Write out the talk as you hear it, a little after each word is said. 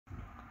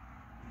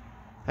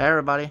Hey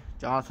everybody,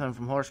 Jonathan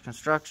from Horse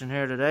Construction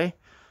here today.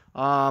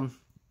 How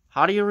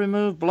do you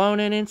remove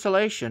blown-in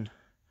insulation?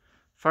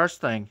 First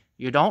thing,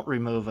 you don't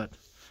remove it.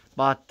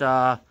 But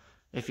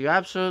if you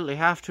absolutely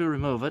have to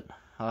remove it,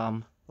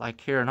 like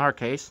here in our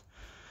case,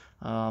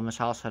 this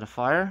house had a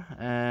fire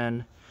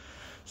and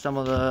some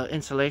of the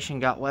insulation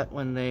got wet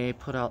when they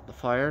put out the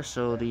fire,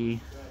 so the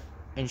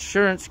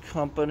insurance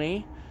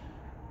company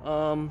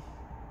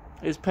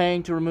is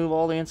paying to remove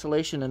all the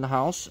insulation in the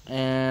house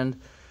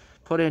and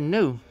put in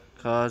new,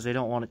 because they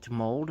don't want it to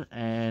mold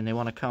and they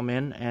want to come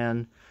in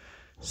and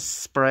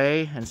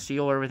spray and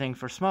seal everything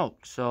for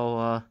smoke.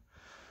 So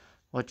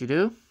what you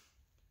do,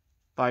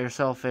 buy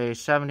yourself a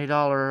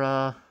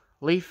 $70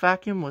 leaf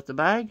vacuum with the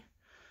bag,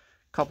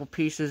 a couple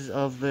pieces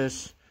of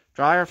this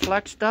dryer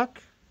flex duct,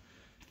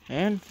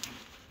 and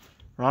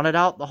run it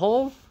out the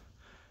hole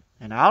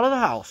and out of the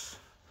house.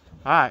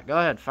 Alright, go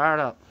ahead, fire it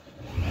up.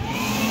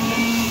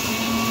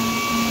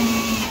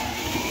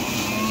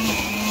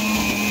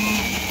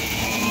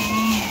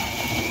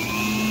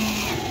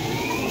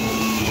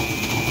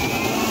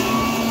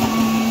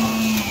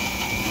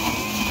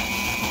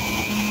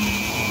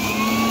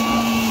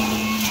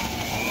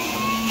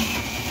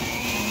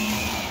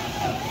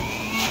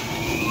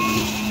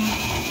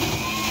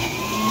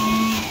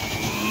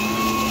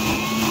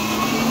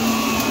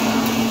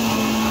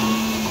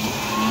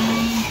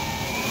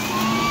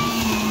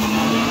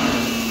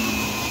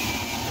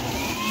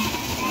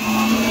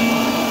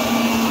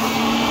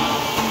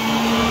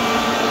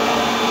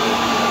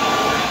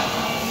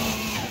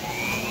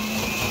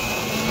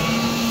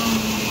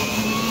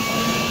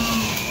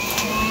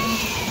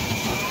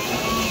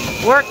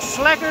 Works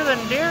slicker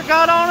than deer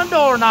got on a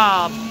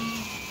doorknob.